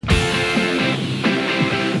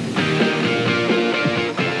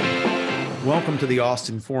Welcome to the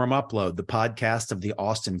Austin Forum Upload, the podcast of the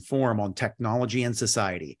Austin Forum on Technology and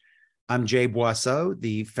Society. I'm Jay Boisseau,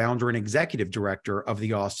 the founder and executive director of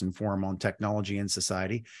the Austin Forum on Technology and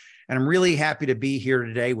Society. And I'm really happy to be here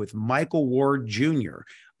today with Michael Ward Jr.,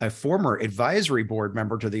 a former advisory board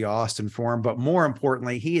member to the Austin Forum, but more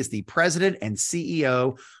importantly, he is the president and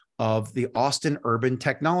CEO of the Austin Urban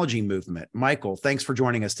Technology Movement. Michael, thanks for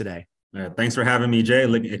joining us today. Thanks for having me, Jay.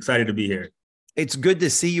 Excited to be here. It's good to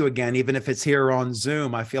see you again, even if it's here on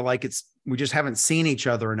Zoom. I feel like we just haven't seen each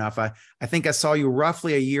other enough. I think I saw you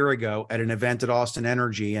roughly a year ago at an event at Austin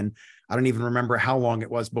Energy, and I don't even remember how long it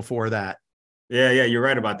was before that. Yeah, you're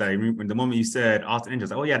right about that. The moment you said Austin Energy, I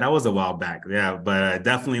was like, oh yeah, that was a while back. Yeah, but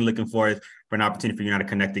definitely looking forward for an opportunity for you and I to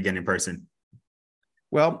connect again in person.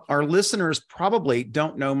 Well, our listeners probably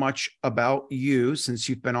don't know much about you since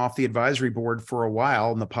you've been off the advisory board for a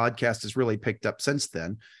while, and the podcast has really picked up since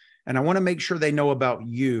then. And I want to make sure they know about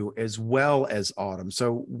you as well as Autumn.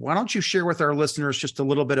 So why don't you share with our listeners just a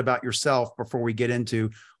little bit about yourself before we get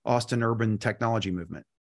into Austin Urban Technology Movement?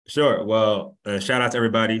 Sure. Well, shout out to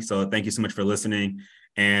everybody. So thank you so much for listening.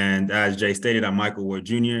 And as Jay stated, I'm Michael Ward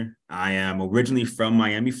Jr. I am originally from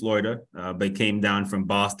Miami, Florida, but came down from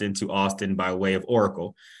Boston to Austin by way of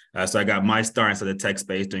Oracle. So I got my start inside the tech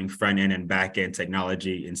space doing front end and back end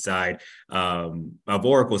technology inside of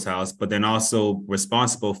Oracle's house, but then also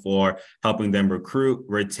responsible for helping them recruit,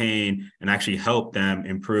 retain, and actually help them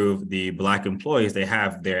improve the Black employees they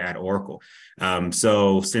have there at Oracle.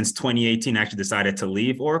 So since 2018, I actually decided to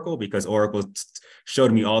leave Oracle because Oracle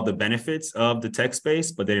showed me all the benefits of the tech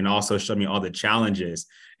space, but then it also showed me all the challenges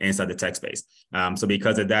inside the tech space. So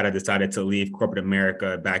because of that, I decided to leave corporate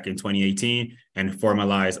America back in 2018 and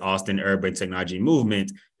formalize Austin Urban Technology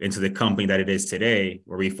Movement into the company that it is today,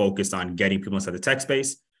 where we focus on getting people inside the tech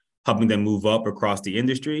space, helping them move up across the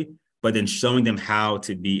industry, but then showing them how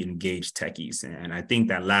to be engaged techies. And I think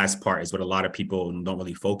that last part is what a lot of people don't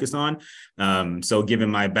really focus on. So given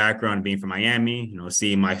my background being from Miami,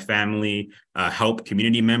 seeing my family help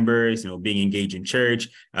community members, being engaged in church,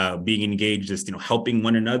 being engaged, just, helping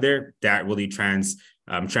one another, that really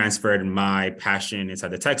transferred my passion inside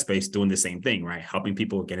the tech space, doing the same thing, right? Helping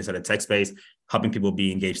people get inside the tech space, helping people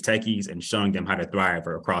be engaged techies, and showing them how to thrive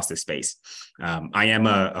across the space. I am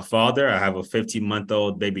a father. I have a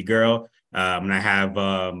 15-month-old baby girl, and I have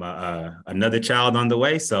another child on the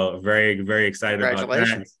way. So very, very excited about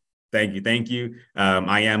that. Thank you.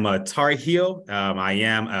 I am a Tar Heel. I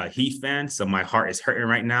am a Heat fan, so my heart is hurting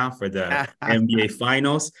right now for the NBA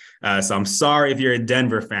Finals. So I'm sorry if you're a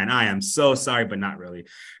Denver fan. I am so sorry, but not really.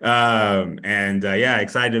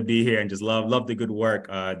 Excited to be here and just love the good work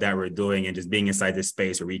that we're doing and just being inside this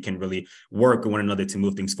space where we can really work with one another to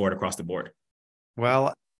move things forward across the board.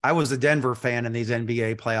 Well, I was a Denver fan in these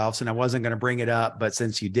NBA playoffs, and I wasn't going to bring it up, but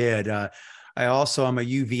since you did, I also am a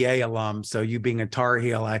UVA alum. So you being a Tar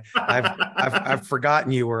Heel, I've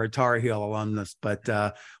forgotten you were a Tar Heel alumnus, but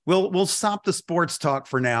we'll stop the sports talk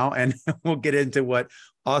for now, and we'll get into what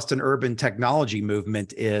Austin Urban Technology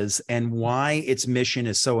Movement is and why its mission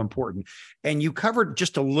is so important. And you covered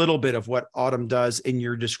just a little bit of what Autumn does in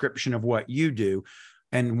your description of what you do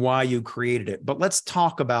and why you created it. But let's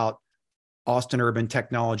talk about Austin Urban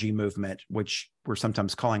Technology Movement, which we're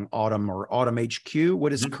sometimes calling Autumn or AUTMHQ.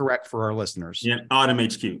 What is correct for our listeners? Yeah,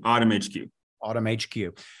 AUTMHQ.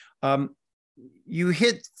 You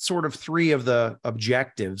hit sort of three of the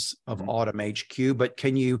objectives of AUTMHQ, but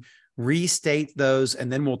can you restate those?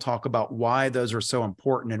 And then we'll talk about why those are so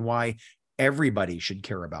important and why everybody should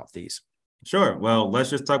care about these. Sure. Well, let's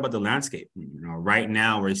just talk about the landscape. Right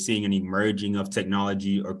now we're seeing an emerging of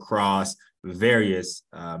technology across various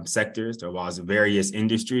sectors, there was various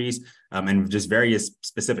industries and just various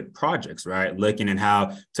specific projects, right? Looking at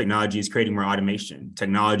how technology is creating more automation.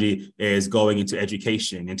 Technology is going into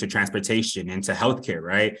education, into transportation, into healthcare,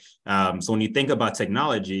 right? So when you think about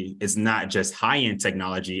technology, it's not just high-end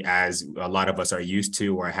technology as a lot of us are used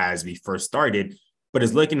to or as we first started, but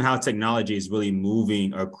it's looking how technology is really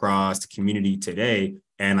moving across the community today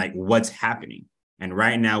and like what's happening. And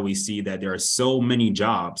right now we see that there are so many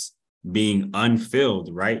jobs being unfilled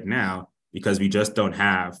right now because we just don't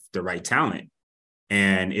have the right talent.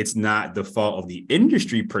 And it's not the fault of the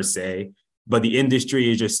industry per se, but the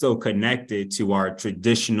industry is just so connected to our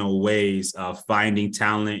traditional ways of finding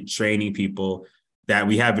talent, training people, that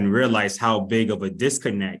we haven't realized how big of a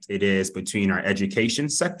disconnect it is between our education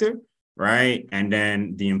sector, right? And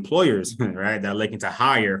then the employers, right, that are looking to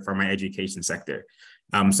hire from our education sector.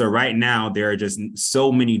 So right now, there are just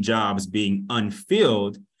so many jobs being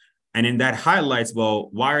unfilled. And then that highlights, well,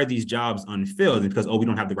 why are these jobs unfilled? It's because, we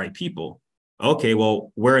don't have the right people. okay,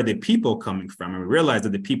 well, where are the people coming from? And we realize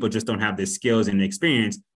that the people just don't have the skills and the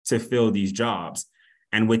experience to fill these jobs.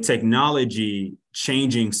 And with technology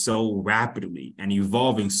changing so rapidly and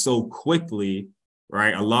evolving so quickly,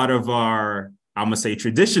 right? A lot of our, I'm gonna say,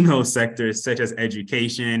 traditional sectors, such as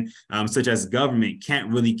education, such as government, can't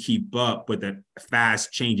really keep up with the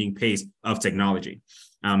fast changing pace of technology.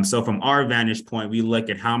 So from our vantage point, we look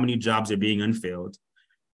at how many jobs are being unfilled,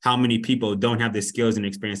 how many people don't have the skills and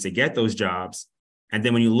experience to get those jobs. And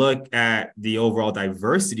then when you look at the overall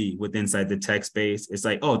diversity within inside the tech space, it's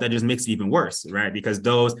like, oh, that just makes it even worse, right? Because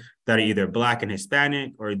those that are either Black and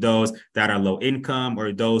Hispanic, or those that are low income,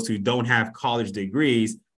 or those who don't have college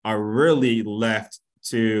degrees are really left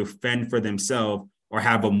to fend for themselves or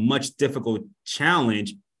have a much difficult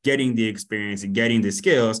challenge getting the experience and getting the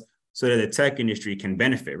skills so that the tech industry can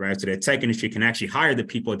benefit, right? So the tech industry can actually hire the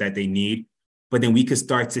people that they need, but then we could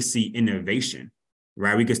start to see innovation,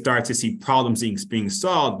 right? We could start to see problems being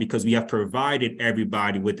solved because we have provided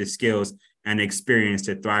everybody with the skills and experience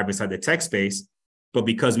to thrive inside the tech space. But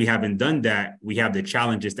because we haven't done that, we have the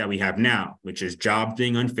challenges that we have now, which is jobs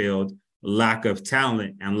being unfilled, lack of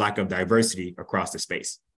talent, and lack of diversity across the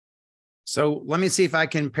space. So let me see if I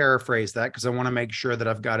can paraphrase that, because I want to make sure that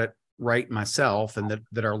I've got it right myself and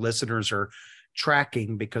that our listeners are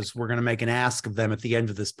tracking, because we're going to make an ask of them at the end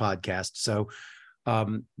of this podcast. So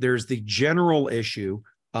there's the general issue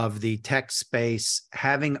of the tech space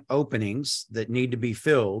having openings that need to be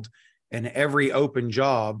filled, and every open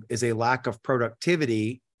job is a lack of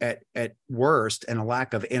productivity at worst, and a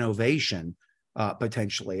lack of innovation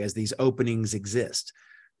potentially, as these openings exist.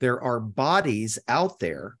 There are bodies out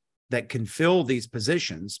there that can fill these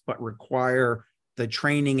positions, but require the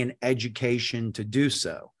training and education to do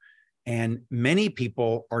so. And many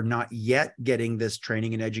people are not yet getting this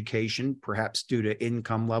training and education, perhaps due to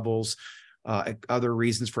income levels, other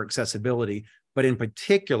reasons for accessibility. But in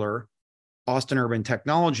particular, Austin Urban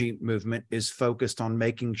Technology Movement is focused on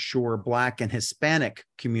making sure Black and Hispanic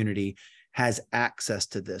community has access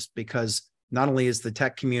to this, because not only is the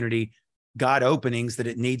tech community got openings that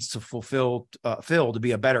it needs to fill to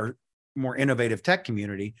be a better, more innovative tech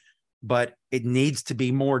community, but it needs to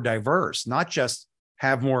be more diverse, not just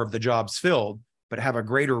have more of the jobs filled, but have a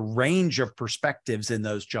greater range of perspectives in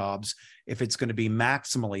those jobs if it's going to be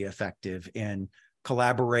maximally effective in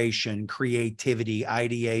collaboration, creativity,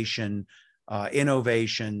 ideation,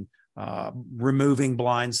 innovation, removing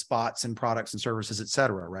blind spots in products and services, et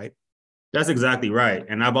cetera, right? That's exactly right.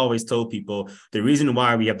 And I've always told people the reason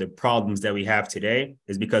why we have the problems that we have today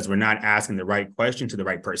is because we're not asking the right question to the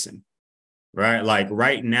right person. Right? Like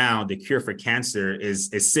right now, the cure for cancer is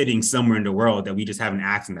sitting somewhere in the world that we just haven't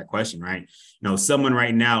asked them that question, right? You know, someone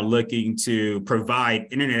right now looking to provide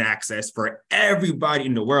internet access for everybody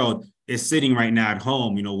in the world is sitting right now at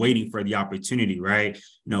home, you know, waiting for the opportunity, right?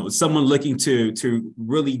 You know, someone looking to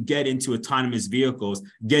really get into autonomous vehicles,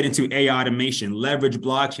 get into AI automation, leverage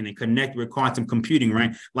blockchain, and connect with quantum computing,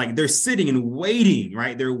 right? Like they're sitting and waiting,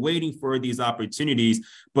 right? They're waiting for these opportunities,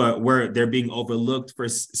 but where they're being overlooked for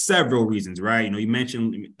several reasons, right? You know, you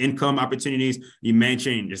mentioned income opportunities, you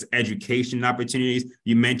mentioned just education opportunities,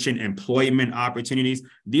 you mentioned employment opportunities.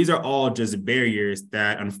 These are all just barriers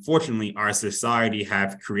that unfortunately our society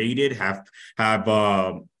have created, have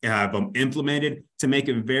implemented to make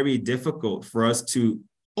it very difficult for us to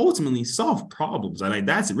ultimately solve problems. Like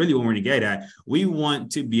that's really what we're going to get at. We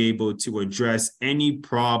want to be able to address any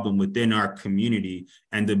problem within our community,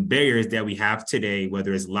 and the barriers that we have today,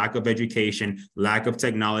 whether it's lack of education, lack of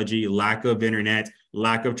technology, lack of internet,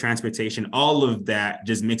 lack of transportation, all of that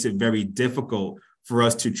just makes it very difficult for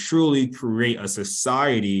us to truly create a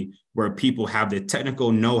society where people have the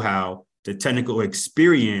technical know-how, the technical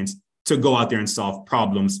experience to go out there and solve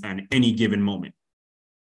problems at any given moment.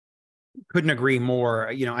 Couldn't agree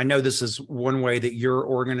more. You know, I know this is one way that your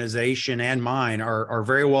organization and mine are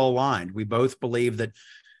very well aligned. We both believe that,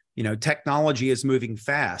 you know, technology is moving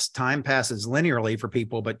fast. Time passes linearly for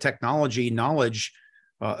people, but technology knowledge,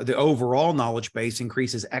 the overall knowledge base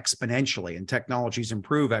increases exponentially, and technologies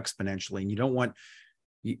improve exponentially. And you don't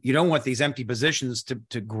want these empty positions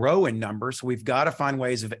to grow in numbers. So we've got to find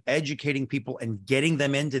ways of educating people and getting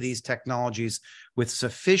them into these technologies with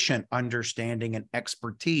sufficient understanding and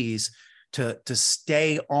expertise to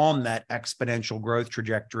stay on that exponential growth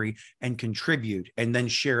trajectory and contribute, and then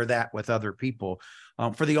share that with other people.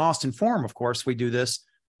 For the Austin Forum, of course, we do this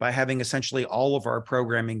by having essentially all of our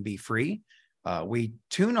programming be free. We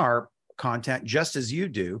tune our content just as you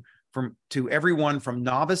do, to everyone from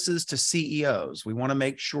novices to CEOs. We want to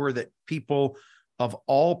make sure that people of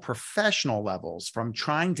all professional levels, from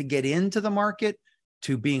trying to get into the market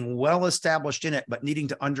to being well established in it, but needing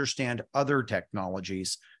to understand other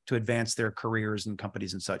technologies to advance their careers and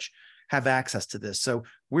companies and such, have access to this. So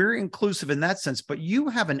we're inclusive in that sense, but you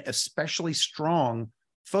have an especially strong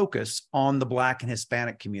focus on the Black and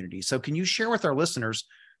Hispanic community. So can you share with our listeners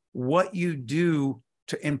what you do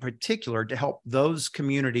to, in particular, to help those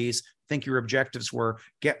communities? I think your objectives were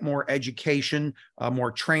get more education,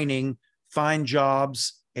 more training, find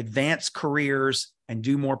jobs, advance careers, and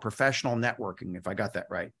do more professional networking, if I got that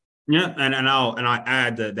right. Yeah, and I'll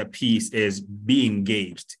add the piece is be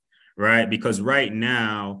engaged, right? Because right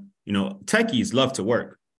now, techies love to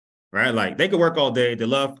work, right? Like they could work all day. They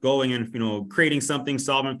love going and, creating something,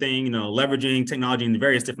 solving a thing, leveraging technology in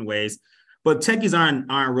various different ways. But techies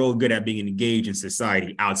aren't real good at being engaged in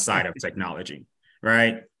society outside of technology,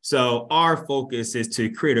 right? So our focus is to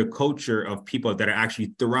create a culture of people that are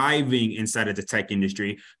actually thriving inside of the tech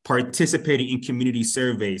industry, participating in community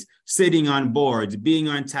surveys, sitting on boards, being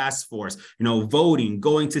on task force, voting,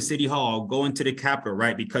 going to City Hall, going to the Capitol,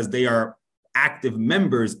 right? Because they are active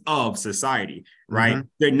members of society, right? Mm-hmm.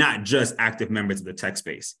 They're not just active members of the tech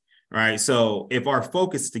space. Right. So if our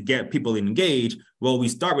focus is to get people engaged, well, we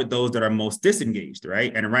start with those that are most disengaged.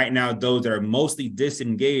 Right. And right now, those that are mostly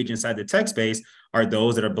disengaged inside the tech space are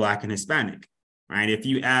those that are Black and Hispanic. Right. If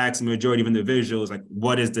you ask the majority of individuals, like,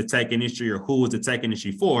 what is the tech industry or who is the tech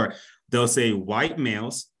industry for? They'll say white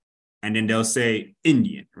males, and then they'll say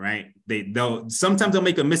Indian. Right. Sometimes they'll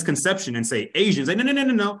make a misconception and say Asians. Like,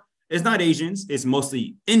 no. It's not Asians. It's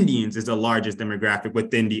mostly Indians is the largest demographic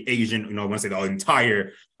within the Asian, I want to say the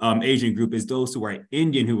entire Asian group is those who are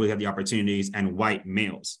Indian who will have the opportunities and white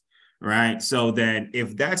males, right? So then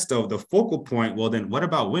if that's the focal point, well, then what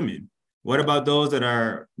about women? What about those that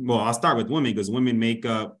are, well, I'll start with women because women make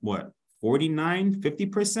up,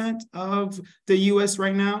 50% of the U.S.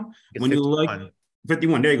 right now? When 51. You look,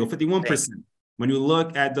 51, there you go, 51%. When you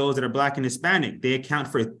look at those that are Black and Hispanic, they account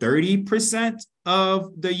for 30% of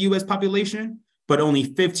the U.S. population, but only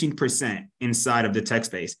 15% inside of the tech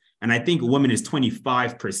space. And I think women is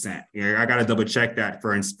 25%. Yeah, I got to double check that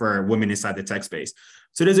for women inside the tech space.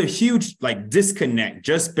 So there's a huge disconnect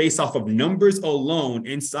just based off of numbers alone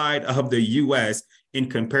inside of the U.S. in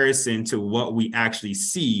comparison to what we actually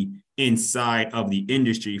see inside of the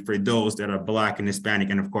industry for those that are Black and Hispanic,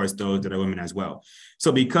 and of course, those that are women as well.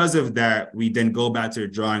 So because of that, we then go back to the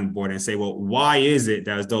drawing board and say, well, why is it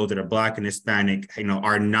that those that are Black and Hispanic,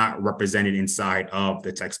 are not represented inside of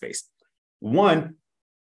the tech space? One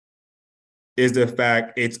is the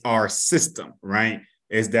fact it's our system, right?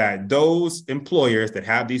 Is that those employers that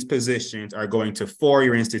have these positions are going to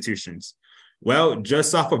four-year institutions. Well,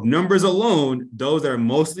 just off of numbers alone, those that are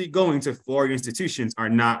mostly going to four-year institutions are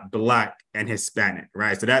not Black and Hispanic,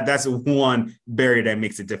 right? So that's one barrier that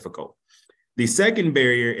makes it difficult. The second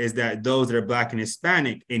barrier is that those that are Black and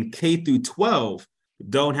Hispanic in K through 12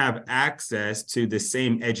 don't have access to the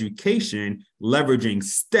same education leveraging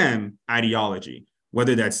STEM ideology,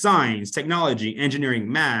 whether that's science, technology,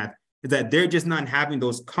 engineering, math, is that they're just not having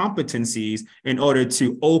those competencies in order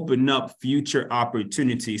to open up future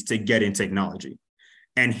opportunities to get in technology.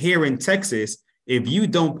 And here in Texas, if you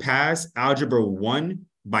don't pass Algebra 1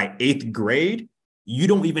 by 8th grade, you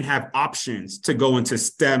don't even have options to go into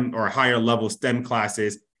STEM or higher level STEM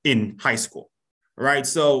classes in high school, right?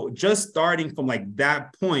 So just starting from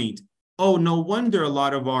that point, oh, no wonder a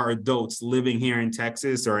lot of our adults living here in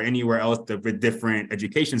Texas or anywhere else with different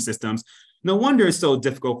education systems, no wonder it's so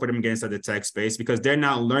difficult for them to get inside the tech space because they're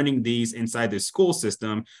not learning these inside the school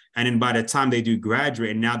system. And then by the time they do graduate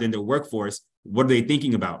and now they're in the workforce, what are they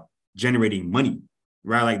thinking about? Generating money,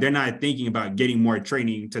 right? They're not thinking about getting more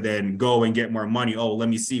training to then go and get more money. Oh, let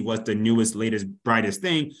me see what's the newest, latest, brightest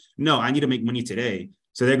thing. No, I need to make money today.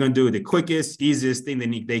 So they're going to do the quickest, easiest thing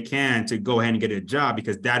they can to go ahead and get a job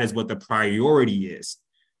because that is what the priority is,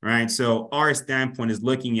 right? So our standpoint is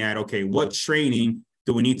looking at, okay, what training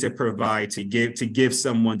do we need to provide to give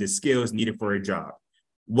someone the skills needed for a job?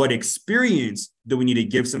 What experience do we need to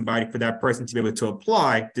give somebody for that person to be able to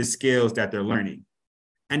apply the skills that they're learning?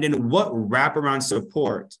 And then what wraparound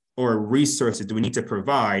support or resources do we need to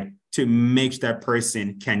provide to make sure that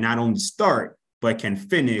person can not only start, but can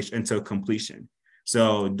finish until completion?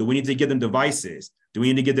 So do we need to give them devices? Do we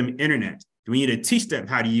need to give them internet? Do we need to teach them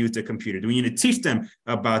how to use the computer? Do we need to teach them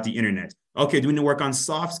about the internet? Okay, do we need to work on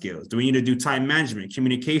soft skills? Do we need to do time management,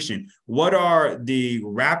 communication? What are the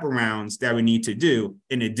wraparounds that we need to do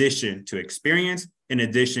in addition to experience, in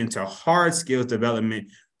addition to hard skills development,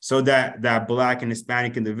 so that Black and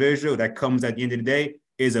Hispanic individual that comes at the end of the day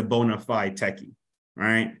is a bona fide techie?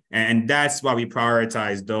 right? And that's why we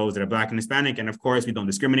prioritize those that are Black and Hispanic. And of course, we don't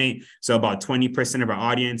discriminate. So about 20% of our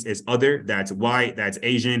audience is other, that's white, that's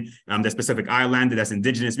Asian, that's Pacific Islander, that's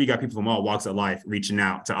indigenous. We got people from all walks of life reaching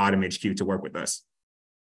out to AUTMHQ to work with us.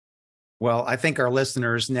 Well, I think our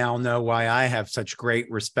listeners now know why I have such great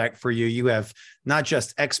respect for you. You have not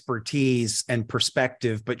just expertise and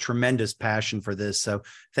perspective, but tremendous passion for this. So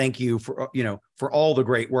thank you for, for all the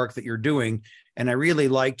great work that you're doing. And I really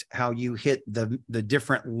liked how you hit the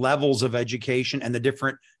different levels of education and the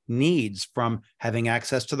different needs, from having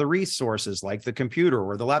access to the resources like the computer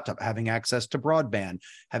or the laptop, having access to broadband,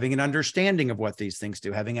 having an understanding of what these things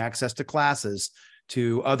do, having access to classes,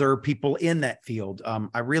 to other people in that field.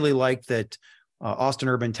 I really like that Austin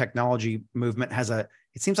Urban Technology Movement has it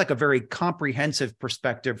seems like a very comprehensive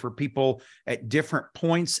perspective for people at different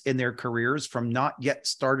points in their careers, from not yet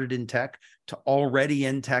started in tech to already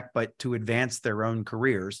in tech, but to advance their own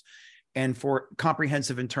careers, and for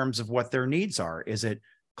comprehensive in terms of what their needs are. Is it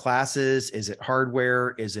classes? Is it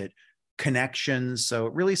hardware? Is it connections? So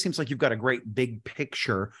it really seems like you've got a great big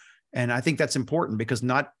picture. And I think that's important, because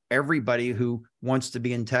not everybody who wants to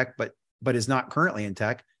be in tech, but is not currently in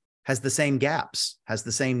tech, has the same gaps, has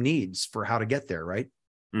the same needs for how to get there, right?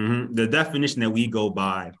 Mm-hmm. The definition that we go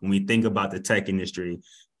by when we think about the tech industry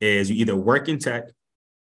is you either work in tech,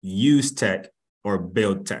 use tech, or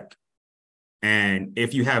build tech. And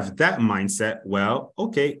if you have that mindset, well,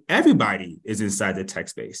 okay, everybody is inside the tech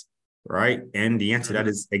space, right? And the answer to that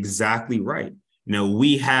is exactly right.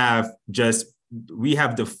 We have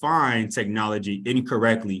defined technology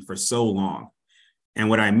incorrectly for so long. And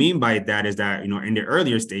what I mean by that is that, in the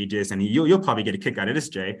earlier stages, and you'll probably get a kick out of this,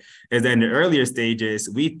 Jay, is that in the earlier stages,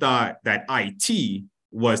 we thought that IT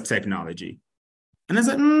was technology. And I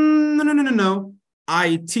said, no.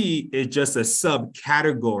 IT is just a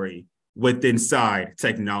subcategory inside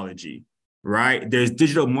technology, right? There's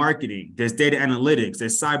digital marketing, there's data analytics,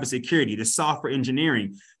 there's cybersecurity, there's software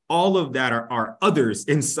engineering. All of that are others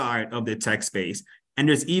inside of the tech space. And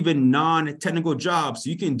there's even non-technical jobs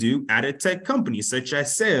you can do at a tech company, such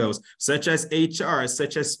as sales, such as HR,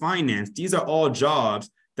 such as finance. These are all jobs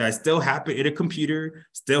that still happen in a computer,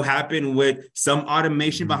 still happen with some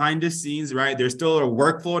automation behind the scenes, right? There's still a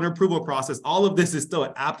workflow and approval process. All of this is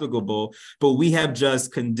still applicable, but we have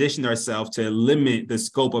just conditioned ourselves to limit the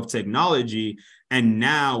scope of technology. And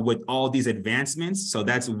now with all these advancements, so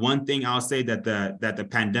that's one thing I'll say that the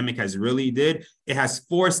pandemic has really did. It has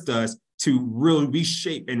forced us to really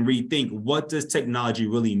reshape and rethink, what does technology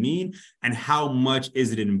really mean and how much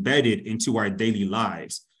is it embedded into our daily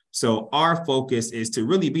lives? So our focus is to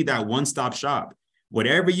really be that one-stop shop.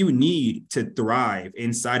 Whatever you need to thrive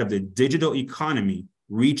inside of the digital economy,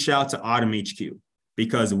 reach out to AUTMHQ,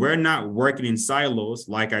 because we're not working in silos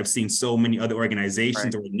like I've seen so many other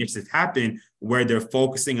organizations or initiatives happen, where they're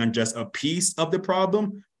focusing on just a piece of the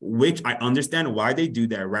problem, which I understand why they do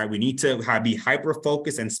that, right? We need to be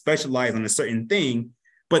hyper-focused and specialize on a certain thing,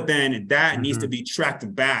 but then that needs to be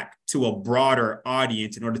tracked back to a broader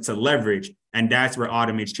audience in order to leverage. And that's where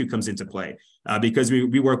AUTMHQ comes into play, because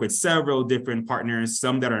we work with several different partners,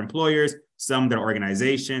 some that are employers, some that are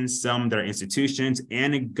organizations, some that are institutions,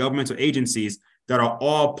 and governmental agencies that are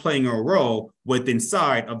all playing a role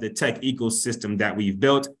inside of the tech ecosystem that we've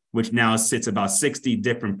built, which now sits about 60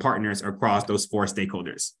 different partners across those 4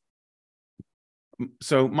 stakeholders.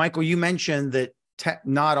 So, Michael, you mentioned that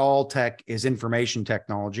not all tech is information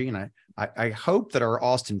technology. And I hope that our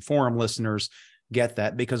Austin Forum listeners get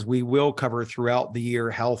that, because we will cover throughout the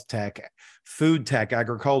year health tech, food tech,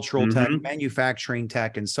 agricultural tech, manufacturing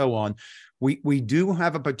tech, and so on. We do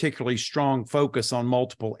have a particularly strong focus on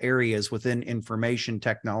multiple areas within information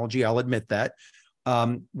technology. I'll admit that.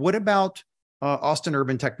 What about Austin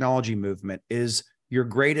Urban Technology Movement? Is your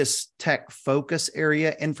greatest tech focus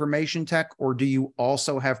area information tech, or do you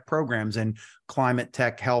also have programs in climate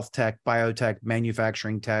tech, health tech, biotech,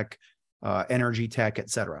 manufacturing tech, energy tech, et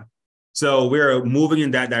cetera? So we're moving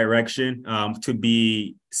in that direction to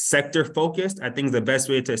be sector focused. I think is the best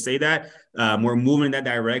way to say that. We're moving in that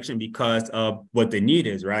direction because of what the need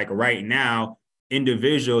is, right? Right now,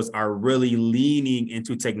 individuals are really leaning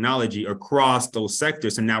into technology across those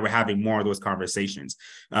sectors. And now we're having more of those conversations.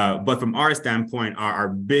 But from our standpoint, our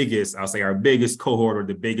biggest cohort, or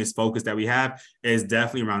the biggest focus that we have, is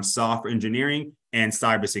definitely around software engineering and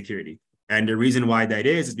cybersecurity. And the reason why that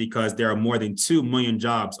is because there are more than 2 million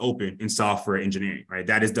jobs open in software engineering, right?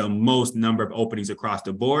 That is the most number of openings across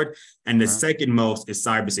the board. And the second most is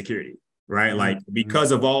cybersecurity, right? Like,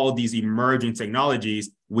 because of all these emerging technologies,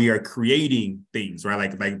 we are creating things,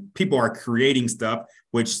 right? Like people are creating stuff,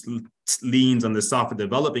 which leans on the software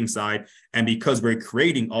developing side. And because we're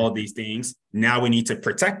creating all these things, now we need to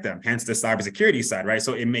protect them, hence the cybersecurity side, right?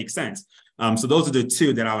 So it makes sense. So those are the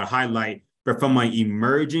two that I would highlight. But from my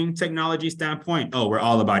emerging technology standpoint, we're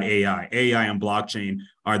all about AI. AI and blockchain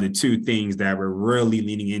are the two things that we're really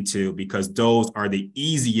leaning into, because those are the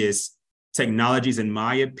easiest technologies, in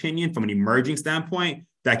my opinion, from an emerging standpoint,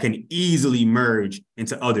 that can easily merge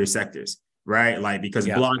into other sectors, right? Like, because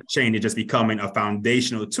blockchain is just becoming a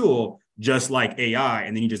foundational tool, just like AI,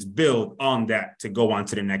 and then you just build on that to go on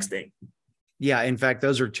to the next thing. Yeah, in fact,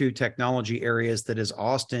 those are two technology areas that is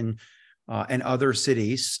Austin and other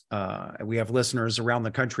cities. We have listeners around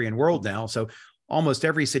the country and world now. So almost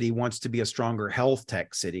every city wants to be a stronger health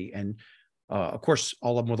tech city. And of course,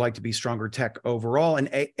 all of them would like to be stronger tech overall. And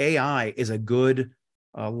AI is a good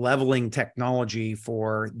leveling technology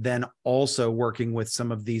for then also working with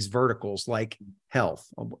some of these verticals like health.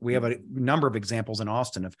 We have a number of examples in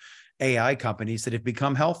Austin of AI companies that have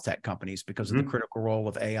become health tech companies because of the critical role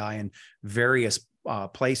of AI in various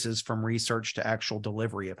places, from research to actual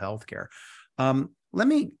delivery of healthcare. Let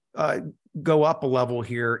me go up a level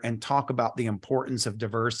here and talk about the importance of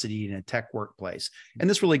diversity in a tech workplace. And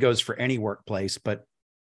this really goes for any workplace, but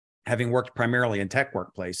having worked primarily in tech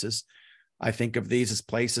workplaces, I think of these as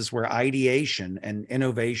places where ideation and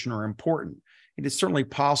innovation are important. It is certainly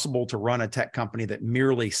possible to run a tech company that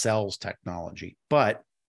merely sells technology, but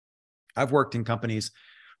I've worked in companies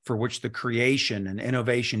for which the creation and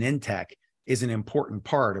innovation in tech is an important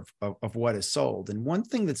part of what is sold. And one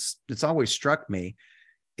thing that's always struck me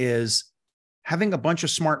is having a bunch of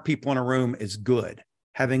smart people in a room is good.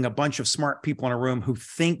 Having a bunch of smart people in a room who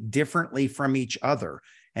think differently from each other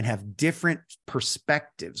and have different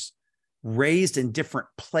perspectives, raised in different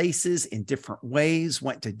places in different ways,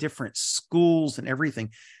 went to different schools and everything,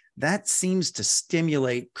 that seems to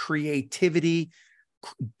stimulate creativity,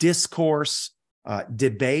 discourse,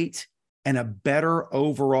 debate, and a better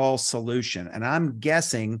overall solution. And I'm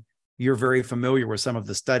guessing you're very familiar with some of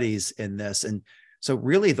the studies in this. And so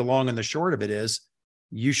really the long and the short of it is,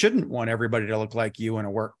 you shouldn't want everybody to look like you in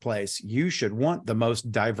a workplace. You should want the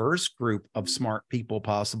most diverse group of smart people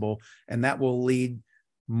possible. And that will lead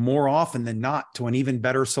more often than not to an even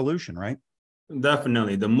better solution, right?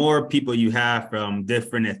 Definitely. The more people you have from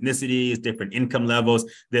different ethnicities, different income levels,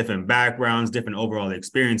 different backgrounds, different overall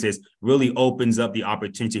experiences, really opens up the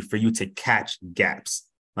opportunity for you to catch gaps.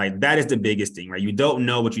 Like, that is the biggest thing, right? You don't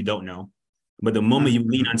know what you don't know. But the moment you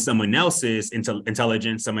lean on someone else's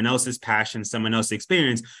intelligence, someone else's passion, someone else's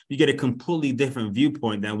experience, you get a completely different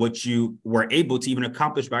viewpoint than what you were able to even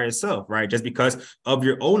accomplish by yourself, right? Just because of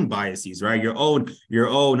your own biases, right? Your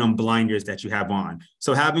own blinders that you have on.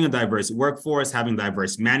 So having a diverse workforce, having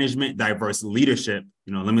diverse management, diverse leadership,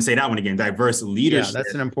 let me say that one again, diverse leadership. Yeah,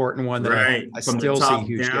 that's an important one that right? I still see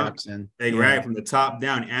huge gaps in. Right, from the top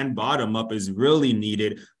down and bottom up is really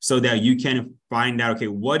needed, so that you can find out, okay,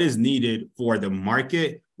 what is needed for the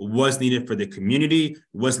market, what's needed for the community,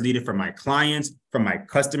 what's needed for my clients, from my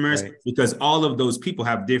customers, right? Because all of those people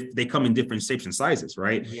they come in different shapes and sizes,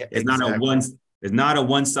 right? Yeah, it's not a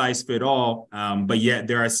one size fit all, but yet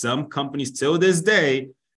there are some companies till this day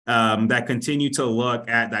that continue to look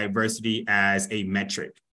at diversity as a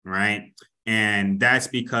metric, right? And that's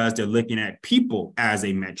because they're looking at people as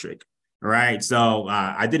a metric, right? So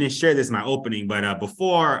I didn't share this in my opening, but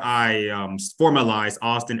before I formalized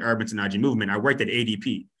Austin Urban Technology Movement, I worked at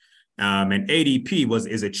ADP. And ADP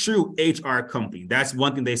is a true HR company. That's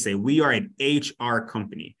one thing they say. We are an HR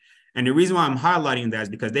company. And the reason why I'm highlighting that is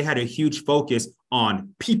because they had a huge focus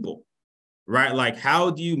on people, right? Like, how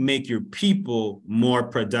do you make your people more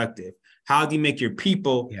productive? How do you make your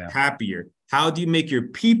people happier? How do you make your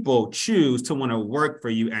people choose to want to work for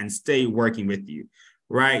you and stay working with you,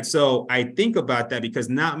 right? So I think about that because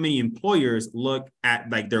not many employers look at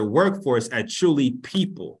like their workforce as truly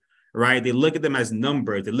people, right? They look at them as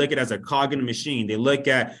numbers. They look at it as a cog in a machine. They look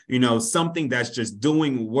at, something that's just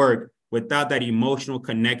doing work without that emotional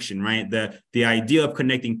connection, right? The idea of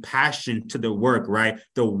connecting passion to the work, right?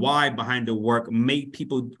 The why behind the work make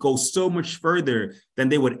people go so much further than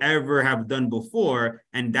they would ever have done before.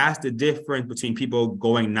 And that's the difference between people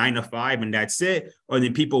going 9 to 5 and that's it, or the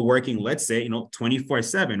people working, let's say,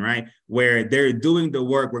 24/7, right? Where they're doing the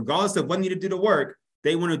work, regardless of when they need to do the work,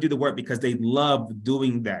 they want to do the work because they love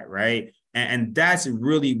doing that, right? And that's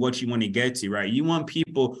really what you want to get to, right? You want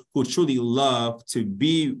people who truly love to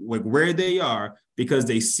be like where they are because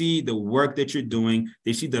they see the work that you're doing,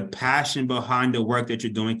 they see the passion behind the work that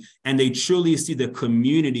you're doing, and they truly see the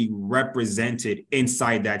community represented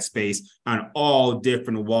inside that space on all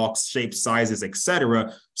different walks, shapes, sizes,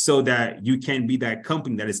 etc., so that you can be that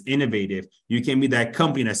company that is innovative. You can be that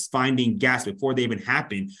company that's finding gaps before they even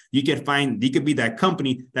happen. You could be that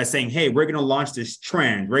company that's saying, hey, we're going to launch this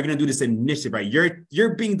trend. We're going to do this initiative, right?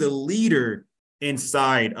 You're being the leader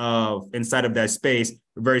inside of that space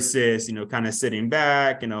versus, kind of sitting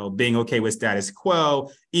back, being okay with status quo,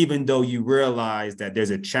 even though you realize that there's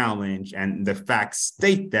a challenge and the facts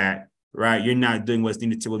state that, right, you're not doing what's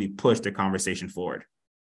needed to really push the conversation forward.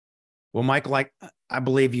 Well, Michael, I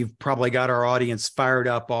believe you've probably got our audience fired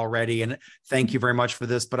up already, and thank you very much for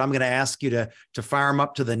this, but I'm going to ask you to fire them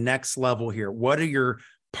up to the next level here. What are your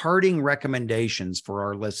parting recommendations for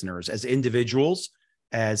our listeners as individuals,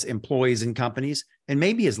 as employees in companies, and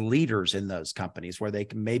maybe as leaders in those companies where they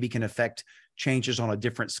can affect changes on a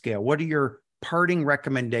different scale? What are your parting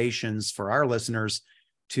recommendations for our listeners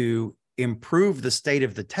to improve the state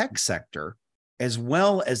of the tech sector, as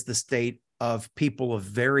well as the state of people of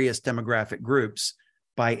various demographic groups,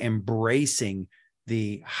 by embracing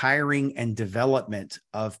the hiring and development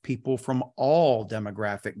of people from all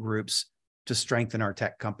demographic groups to strengthen our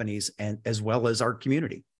tech companies and as well as our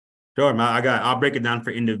community? Sure, I'll break it down for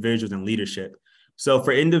individuals and leadership. So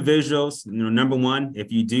for individuals, number one,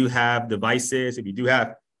 if you do have devices, if you do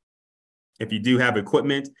have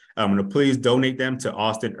equipment, please donate them to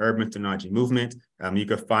Austin Urban Technology Movement. You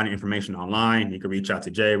can find information online. You can reach out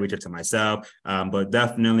to Jay, reach out to myself. But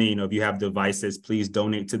definitely, if you have devices, please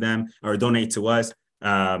donate to them or donate to us.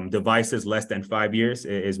 Devices less than 5 years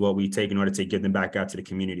is what we take in order to give them back out to the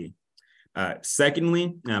community.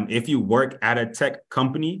 Secondly, if you work at a tech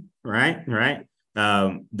company, right,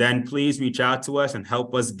 then please reach out to us and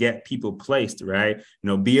help us get people placed, right?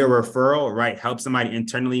 Be a referral, right? Help somebody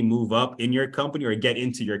internally move up in your company or get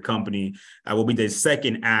into your company will be the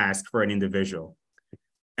second ask for an individual.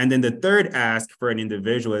 And then the third ask for an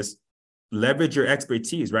individual is leverage your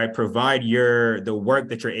expertise, right? Provide the work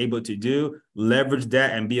that you're able to do, leverage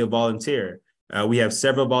that and be a volunteer. We have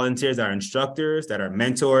several volunteers that are instructors, that are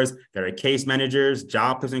mentors, that are case managers,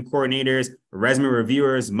 job placement coordinators, resume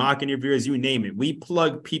reviewers, mock interviewers, you name it. We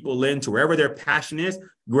plug people into wherever their passion is.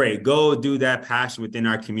 Great, go do that passion within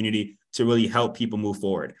our community to really help people move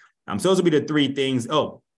forward. So those will be the three things.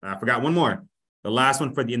 Oh, I forgot one more. The last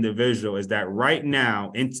one for the individual is that right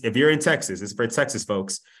now, if you're in Texas, it's for Texas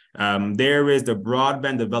folks, there is the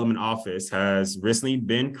Broadband Development Office has recently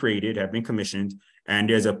been created, have been commissioned, and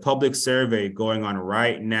there's a public survey going on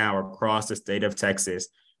right now across the state of Texas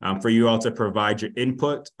for you all to provide your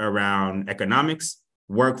input around economics,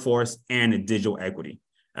 workforce, and digital equity.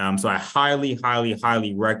 So I highly, highly,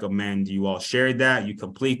 highly recommend you all share that, you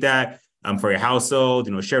complete that for your household,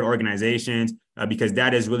 shared organizations, because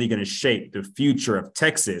that is really going to shape the future of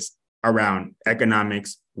Texas around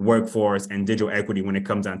economics, workforce, and digital equity when it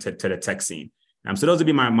comes down to the tech scene. So those would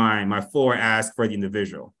be my four asks for the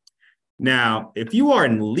individual. Now, if you are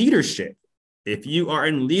in leadership,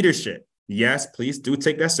 yes, please do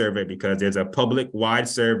take that survey, because there's a public-wide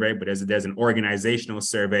survey, but there's an organizational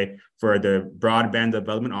survey for the Broadband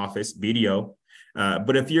Development Office, BDO.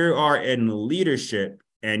 But if you are in leadership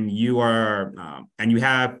and you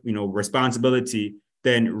have responsibility,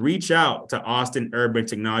 then reach out to Austin Urban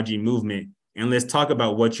Technology Movement and let's talk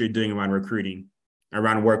about what you're doing around recruiting,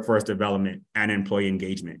 around workforce development, and employee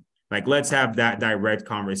engagement. Like, let's have that direct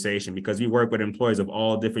conversation, because we work with employees of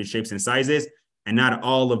all different shapes and sizes, and not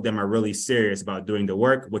all of them are really serious about doing the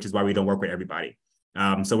work, which is why we don't work with everybody.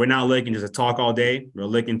 So we're not looking just to talk all day. We're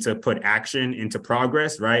looking to put action into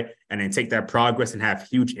progress, right? And then take that progress and have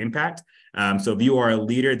huge impact. So if you are a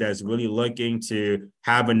leader that's really looking to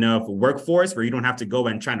have enough workforce where you don't have to go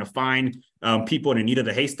and trying to find people in the need of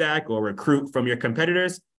the haystack or recruit from your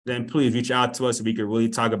competitors, then please reach out to us so we can really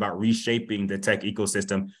talk about reshaping the tech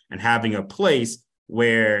ecosystem and having a place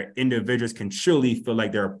where individuals can truly feel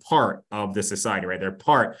like they're a part of the society, right? They're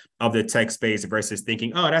part of the tech space versus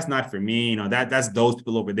thinking, oh, that's not for me. That's those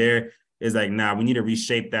people over there. It's like, nah, we need to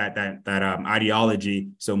reshape that ideology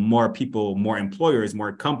so more people, more employers,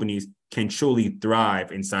 more companies can truly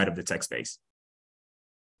thrive inside of the tech space.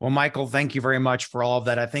 Well, Michael, thank you very much for all of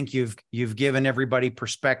that. I think you've given everybody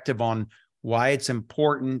perspective on why it's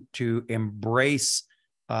important to embrace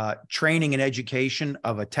training and education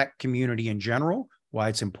of a tech community in general, why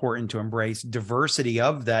it's important to embrace diversity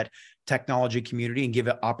of that technology community and give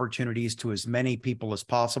it opportunities to as many people as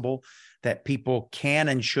possible, that people can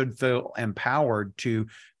and should feel empowered to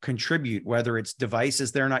contribute, whether it's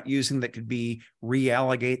devices they're not using that could be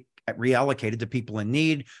reallocated reallocated to people in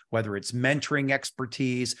need, whether it's mentoring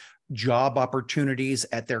expertise, job opportunities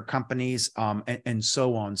at their companies, and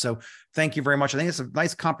so on. So thank you very much. I think it's a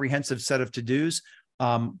nice comprehensive set of to-dos.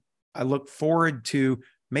 I look forward to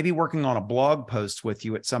maybe working on a blog post with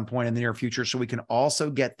you at some point in the near future, so we can also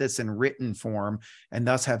get this in written form and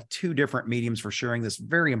thus have two different mediums for sharing this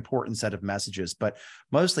very important set of messages. But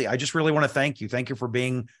mostly, I just really want to thank you. Thank you for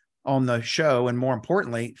being on the show. And more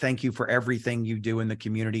importantly, thank you for everything you do in the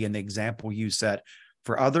community and the example you set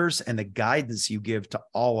for others and the guidance you give to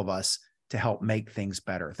all of us to help make things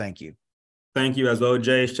better. Thank you. Thank you as well,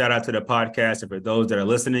 Jay. Shout out to the podcast. And for those that are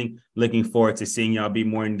listening, looking forward to seeing y'all be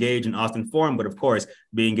more engaged in Austin Forum, but of course,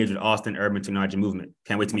 be engaged with Austin Urban Technology Movement.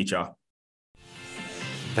 Can't wait to meet y'all.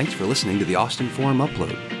 Thanks for listening to the Austin Forum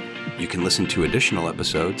Upload. You can listen to additional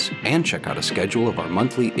episodes and check out a schedule of our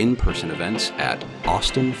monthly in-person events at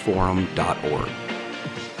austinforum.org.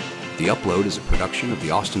 The Upload is a production of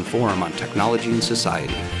the Austin Forum on Technology and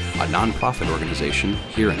Society, a nonprofit organization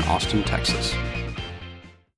here in Austin, Texas.